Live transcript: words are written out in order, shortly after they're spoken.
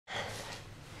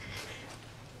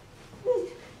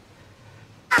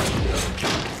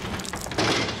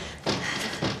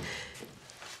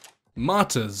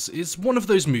Martyrs is one of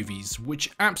those movies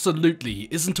which absolutely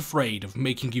isn't afraid of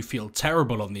making you feel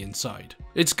terrible on the inside.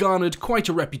 It's garnered quite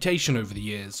a reputation over the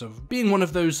years of being one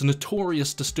of those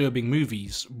notorious disturbing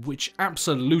movies which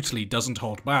absolutely doesn't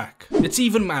hold back. It's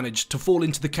even managed to fall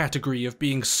into the category of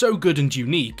being so good and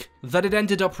unique that it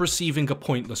ended up receiving a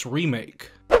pointless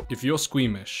remake. If you're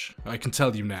squeamish, I can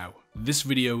tell you now, this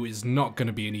video is not going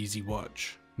to be an easy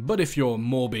watch. But if your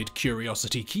morbid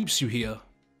curiosity keeps you here,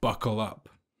 buckle up.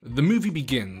 The movie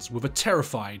begins with a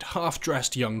terrified,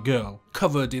 half-dressed young girl,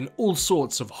 covered in all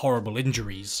sorts of horrible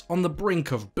injuries, on the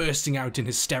brink of bursting out in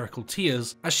hysterical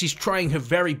tears as she's trying her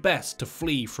very best to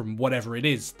flee from whatever it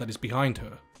is that is behind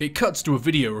her. It cuts to a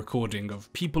video recording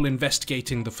of people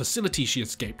investigating the facility she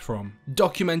escaped from,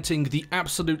 documenting the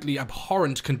absolutely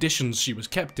abhorrent conditions she was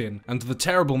kept in and the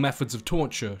terrible methods of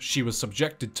torture she was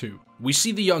subjected to. We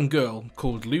see the young girl,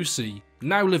 called Lucy,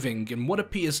 now living in what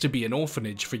appears to be an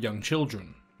orphanage for young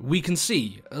children. We can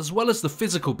see, as well as the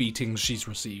physical beatings she's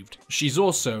received, she's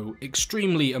also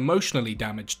extremely emotionally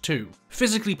damaged too,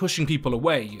 physically pushing people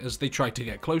away as they try to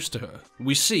get close to her.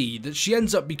 We see that she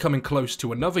ends up becoming close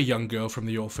to another young girl from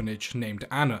the orphanage named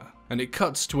Anna, and it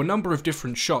cuts to a number of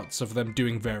different shots of them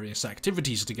doing various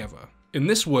activities together. In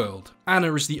this world,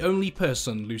 Anna is the only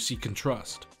person Lucy can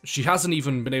trust. She hasn't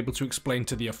even been able to explain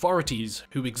to the authorities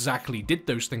who exactly did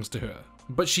those things to her.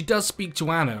 But she does speak to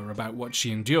Anna about what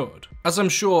she endured, as I'm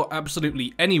sure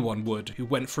absolutely anyone would who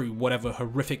went through whatever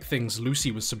horrific things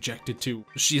Lucy was subjected to.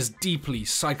 She is deeply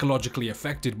psychologically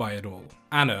affected by it all.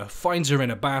 Anna finds her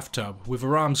in a bathtub with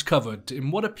her arms covered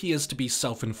in what appears to be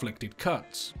self-inflicted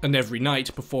cuts, and every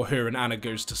night before her and Anna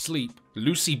goes to sleep,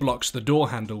 Lucy blocks the door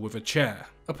handle with a chair.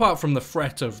 Apart from the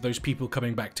threat of those people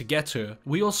coming back to get her,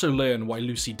 we also learn why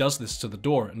Lucy does this to the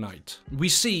door at night. We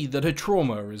see that her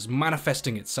trauma is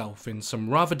manifesting itself in some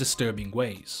rather disturbing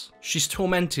ways. She's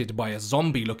tormented by a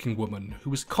zombie-looking woman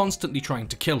who is constantly trying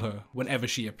to kill her whenever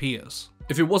she appears.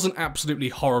 If it wasn't absolutely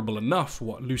horrible enough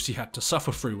what Lucy had to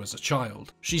suffer through as a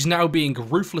child, she's now being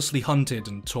ruthlessly hunted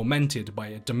and tormented by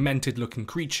a demented-looking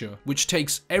creature which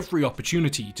takes every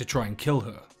opportunity to try and kill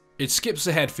her. It skips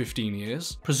ahead 15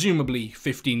 years, presumably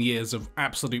 15 years of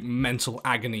absolute mental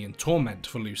agony and torment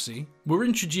for Lucy. We're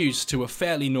introduced to a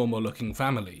fairly normal-looking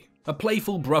family. A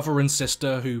playful brother and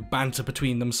sister who banter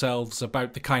between themselves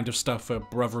about the kind of stuff a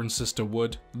brother and sister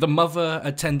would, the mother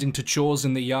attending to chores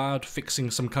in the yard,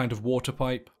 fixing some kind of water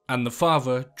pipe, and the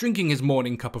father drinking his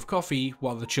morning cup of coffee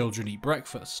while the children eat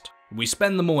breakfast. We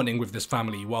spend the morning with this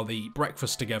family while they eat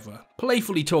breakfast together,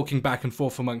 playfully talking back and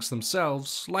forth amongst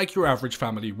themselves like your average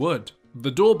family would.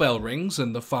 The doorbell rings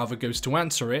and the father goes to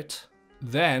answer it,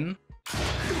 then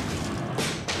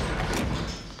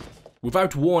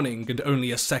without warning and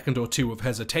only a second or two of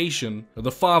hesitation,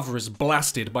 the father is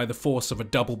blasted by the force of a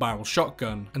double-barrel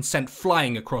shotgun and sent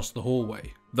flying across the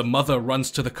hallway. The mother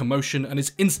runs to the commotion and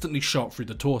is instantly shot through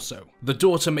the torso. The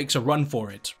daughter makes a run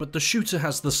for it, but the shooter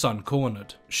has the son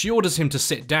cornered. She orders him to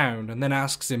sit down and then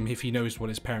asks him if he knows what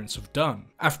his parents have done.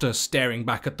 After staring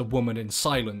back at the woman in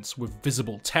silence with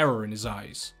visible terror in his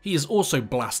eyes, he is also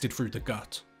blasted through the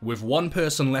gut. With one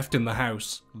person left in the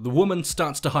house, the woman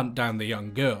starts to hunt down the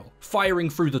young girl, firing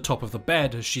through the top of the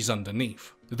bed as she's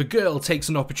underneath. The girl takes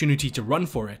an opportunity to run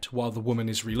for it while the woman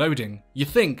is reloading. You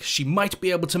think she might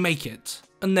be able to make it,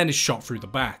 and then is shot through the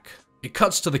back. It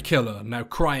cuts to the killer, now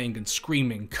crying and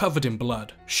screaming, covered in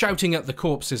blood, shouting at the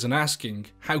corpses and asking,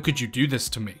 "How could you do this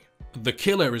to me?" The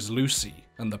killer is Lucy,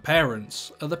 and the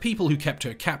parents are the people who kept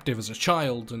her captive as a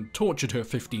child and tortured her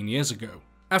 15 years ago.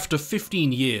 After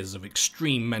 15 years of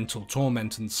extreme mental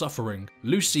torment and suffering,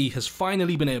 Lucy has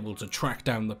finally been able to track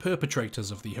down the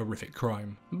perpetrators of the horrific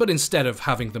crime. But instead of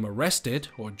having them arrested,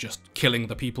 or just killing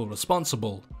the people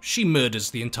responsible, she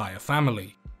murders the entire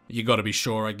family. You gotta be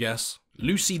sure, I guess.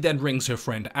 Lucy then rings her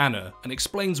friend Anna and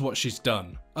explains what she's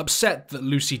done. Upset that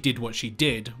Lucy did what she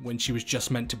did when she was just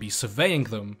meant to be surveying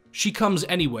them, she comes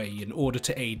anyway in order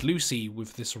to aid Lucy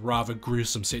with this rather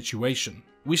gruesome situation.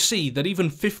 We see that even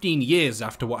 15 years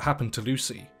after what happened to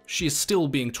Lucy, she is still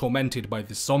being tormented by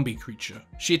this zombie creature.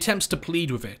 She attempts to plead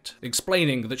with it,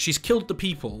 explaining that she's killed the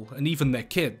people and even their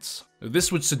kids.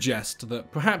 This would suggest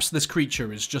that perhaps this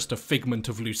creature is just a figment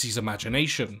of Lucy's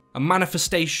imagination, a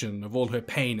manifestation of all her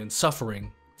pain and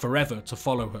suffering, forever to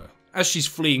follow her. As she's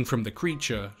fleeing from the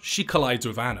creature, she collides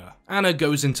with Anna. Anna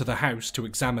goes into the house to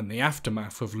examine the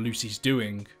aftermath of Lucy's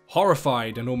doing.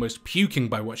 Horrified and almost puking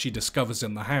by what she discovers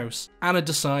in the house, Anna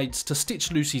decides to stitch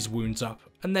Lucy's wounds up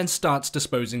and then starts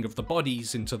disposing of the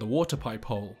bodies into the water pipe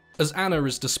hole. As Anna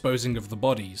is disposing of the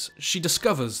bodies, she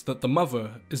discovers that the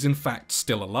mother is in fact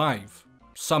still alive.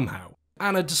 Somehow.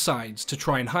 Anna decides to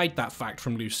try and hide that fact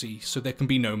from Lucy so there can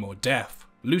be no more death.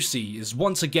 Lucy is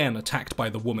once again attacked by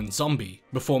the woman zombie,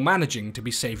 before managing to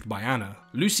be saved by Anna.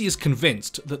 Lucy is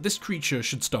convinced that this creature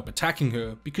should stop attacking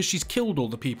her because she's killed all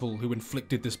the people who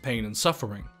inflicted this pain and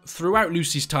suffering. Throughout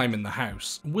Lucy's time in the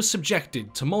house, was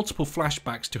subjected to multiple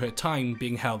flashbacks to her time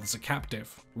being held as a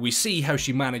captive. We see how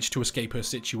she managed to escape her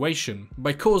situation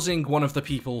by causing one of the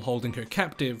people holding her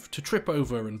captive to trip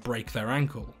over and break their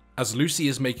ankle. As Lucy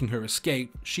is making her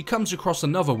escape, she comes across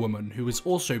another woman who is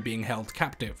also being held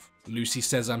captive. Lucy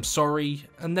says "I'm sorry"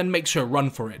 and then makes her run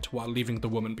for it while leaving the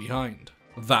woman behind.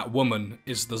 That woman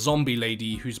is the zombie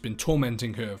lady who's been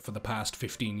tormenting her for the past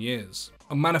 15 years.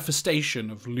 A manifestation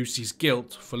of Lucy's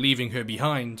guilt for leaving her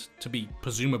behind to be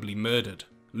presumably murdered.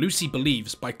 Lucy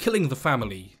believes by killing the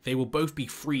family, they will both be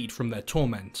freed from their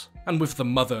torment, and with the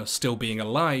mother still being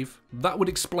alive, that would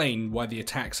explain why the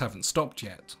attacks haven't stopped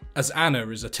yet. As Anna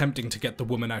is attempting to get the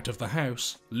woman out of the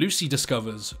house, Lucy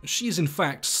discovers she is in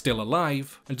fact still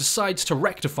alive, and decides to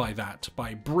rectify that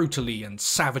by brutally and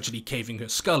savagely caving her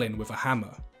skull in with a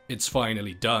hammer. It's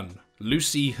finally done.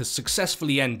 Lucy has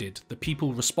successfully ended the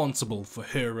people responsible for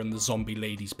her and the zombie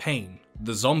lady's pain.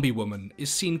 The zombie woman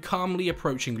is seen calmly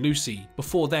approaching Lucy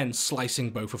before then slicing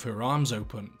both of her arms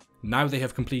open. Now they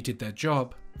have completed their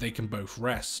job, they can both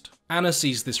rest. Anna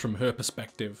sees this from her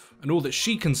perspective, and all that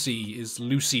she can see is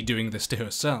Lucy doing this to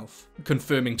herself,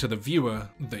 confirming to the viewer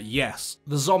that yes,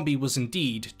 the zombie was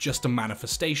indeed just a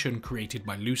manifestation created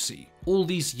by Lucy. All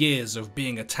these years of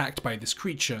being attacked by this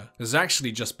creature has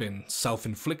actually just been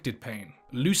self-inflicted pain.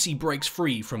 Lucy breaks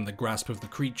free from the grasp of the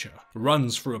creature,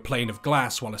 runs through a plane of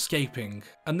glass while escaping,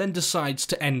 and then decides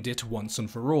to end it once and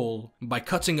for all by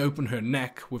cutting open her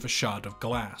neck with a shard of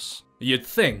glass. You'd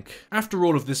think, after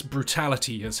all of this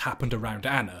brutality has happened around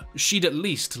Anna, she'd at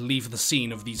least leave the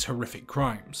scene of these horrific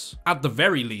crimes. At the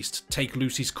very least, take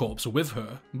Lucy's corpse with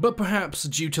her, but perhaps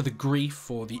due to the grief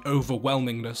or the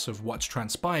overwhelmingness of what's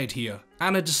transpired here,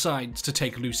 Anna decides to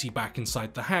take Lucy back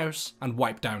inside the house and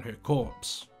wipe down her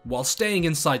corpse. While staying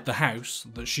inside the house,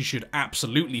 that she should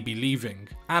absolutely be leaving,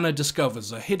 Anna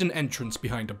discovers a hidden entrance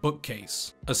behind a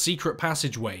bookcase, a secret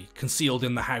passageway concealed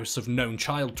in the house of known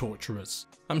child torturers.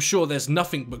 I'm sure there's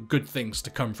nothing but good things to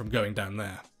come from going down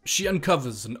there. She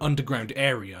uncovers an underground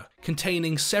area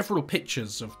containing several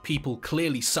pictures of people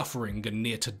clearly suffering and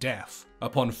near to death.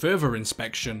 Upon further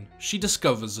inspection, she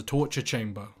discovers a torture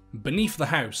chamber. Beneath the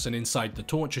house and inside the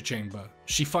torture chamber,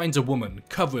 she finds a woman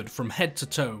covered from head to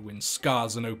toe in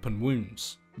scars and open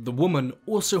wounds. The woman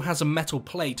also has a metal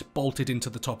plate bolted into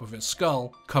the top of her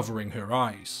skull, covering her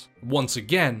eyes. Once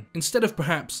again, instead of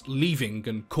perhaps leaving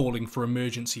and calling for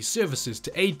emergency services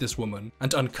to aid this woman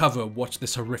and uncover what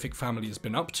this horrific family has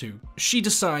been up to, she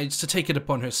decides to take it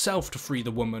upon herself to free the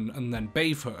woman and then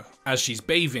bathe her. As she's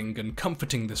bathing and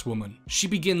comforting this woman, she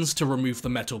begins to remove the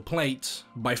metal plate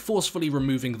by forcefully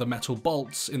removing the metal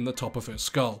bolts in the top of her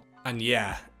skull. And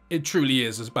yeah, it truly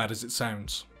is as bad as it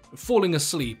sounds. Falling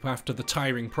asleep after the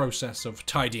tiring process of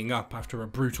tidying up after a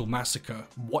brutal massacre,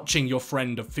 watching your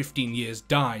friend of 15 years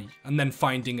die, and then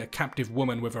finding a captive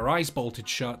woman with her eyes bolted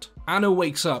shut, Anna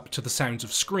wakes up to the sounds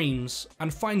of screams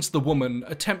and finds the woman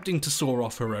attempting to saw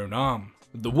off her own arm.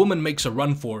 The woman makes a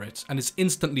run for it and is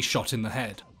instantly shot in the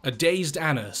head. A dazed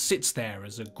Anna sits there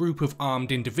as a group of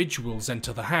armed individuals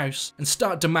enter the house and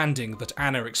start demanding that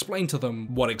Anna explain to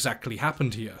them what exactly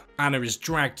happened here. Anna is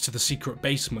dragged to the secret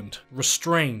basement,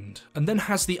 restrained, and then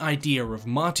has the idea of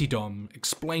martyrdom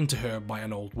explained to her by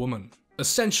an old woman.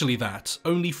 Essentially that,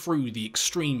 only through the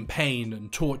extreme pain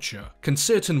and torture can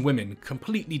certain women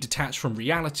completely detach from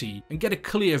reality and get a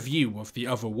clear view of the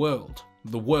other world.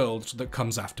 The world that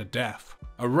comes after death.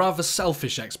 A rather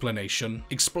selfish explanation,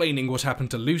 explaining what happened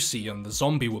to Lucy and the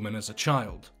zombie woman as a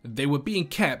child. They were being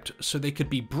kept so they could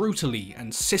be brutally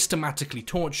and systematically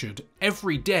tortured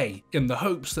every day in the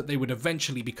hopes that they would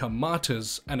eventually become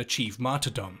martyrs and achieve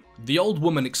martyrdom. The old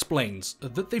woman explains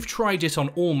that they've tried it on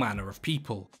all manner of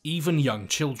people, even young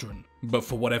children. But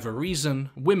for whatever reason,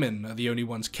 women are the only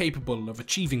ones capable of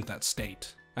achieving that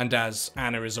state. And as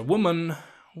Anna is a woman,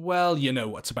 well, you know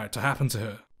what's about to happen to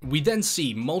her. We then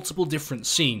see multiple different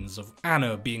scenes of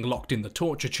Anna being locked in the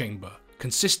torture chamber,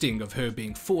 consisting of her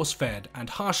being force-fed and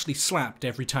harshly slapped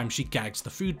every time she gags the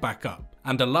food back up,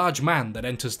 and a large man that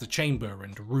enters the chamber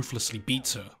and ruthlessly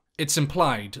beats her. It's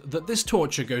implied that this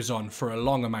torture goes on for a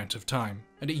long amount of time,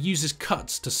 and it uses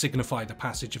cuts to signify the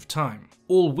passage of time.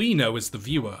 All we know as the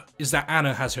viewer is that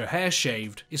Anna has her hair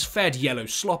shaved, is fed yellow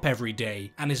slop every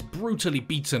day, and is brutally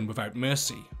beaten without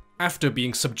mercy. After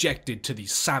being subjected to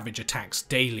these savage attacks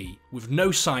daily, with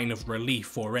no sign of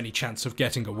relief or any chance of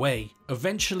getting away,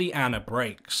 eventually Anna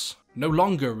breaks. No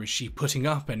longer is she putting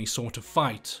up any sort of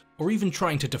fight, or even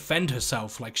trying to defend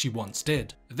herself like she once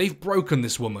did. They've broken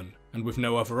this woman, and with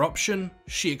no other option,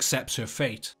 she accepts her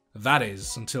fate. That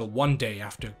is, until one day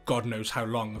after God knows how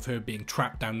long of her being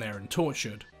trapped down there and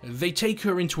tortured, they take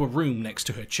her into a room next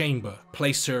to her chamber,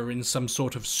 place her in some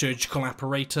sort of surgical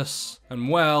apparatus, and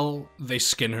well, they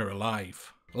skin her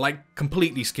alive. Like,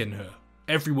 completely skin her.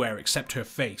 Everywhere except her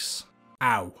face.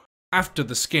 Ow. After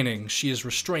the skinning, she is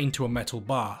restrained to a metal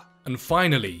bar, and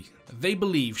finally, they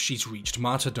believe she's reached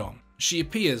martyrdom. She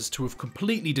appears to have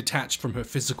completely detached from her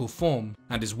physical form,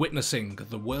 and is witnessing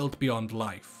the world beyond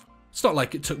life. It's not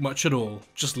like it took much at all,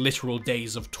 just literal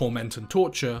days of torment and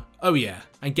torture, oh yeah,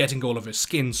 and getting all of her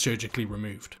skin surgically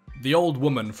removed. The old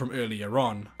woman from earlier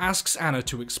on asks Anna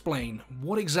to explain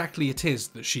what exactly it is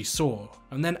that she saw,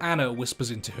 and then Anna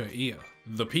whispers into her ear.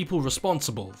 The people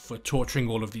responsible for torturing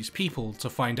all of these people to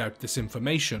find out this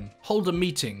information hold a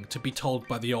meeting to be told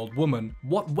by the old woman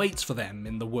what waits for them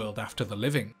in the world after the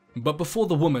living. But before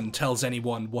the woman tells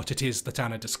anyone what it is that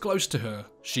Anna disclosed to her,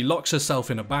 she locks herself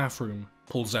in a bathroom,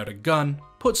 pulls out a gun,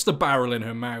 puts the barrel in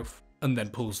her mouth, and then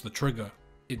pulls the trigger.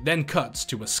 It then cuts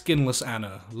to a skinless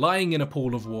Anna lying in a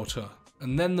pool of water,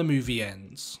 and then the movie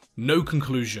ends. No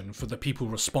conclusion for the people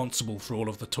responsible for all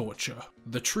of the torture.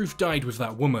 The truth died with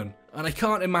that woman, and I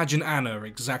can't imagine Anna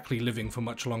exactly living for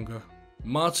much longer.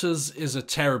 Martyrs is a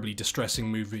terribly distressing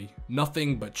movie.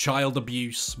 Nothing but child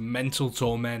abuse, mental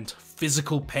torment,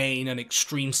 physical pain, and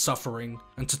extreme suffering,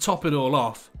 and to top it all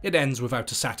off, it ends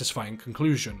without a satisfying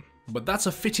conclusion. But that's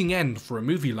a fitting end for a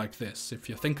movie like this, if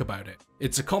you think about it.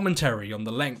 It's a commentary on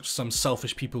the lengths some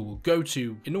selfish people will go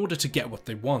to in order to get what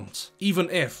they want, even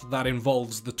if that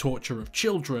involves the torture of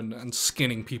children and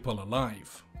skinning people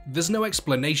alive. There's no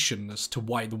explanation as to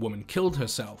why the woman killed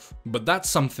herself, but that's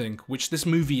something which this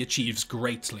movie achieves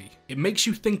greatly. It makes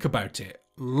you think about it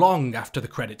long after the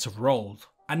credits have rolled,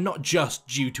 and not just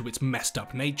due to its messed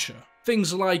up nature.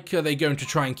 Things like, are they going to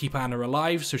try and keep Anna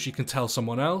alive so she can tell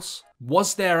someone else?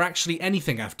 Was there actually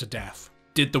anything after death?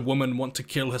 Did the woman want to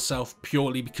kill herself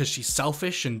purely because she's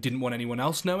selfish and didn't want anyone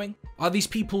else knowing? Are these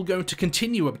people going to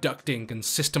continue abducting and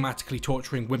systematically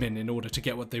torturing women in order to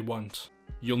get what they want?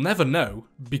 You'll never know,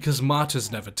 because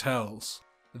Martyrs never tells.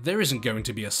 There isn't going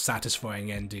to be a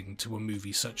satisfying ending to a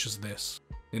movie such as this.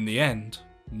 In the end,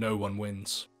 no one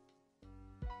wins.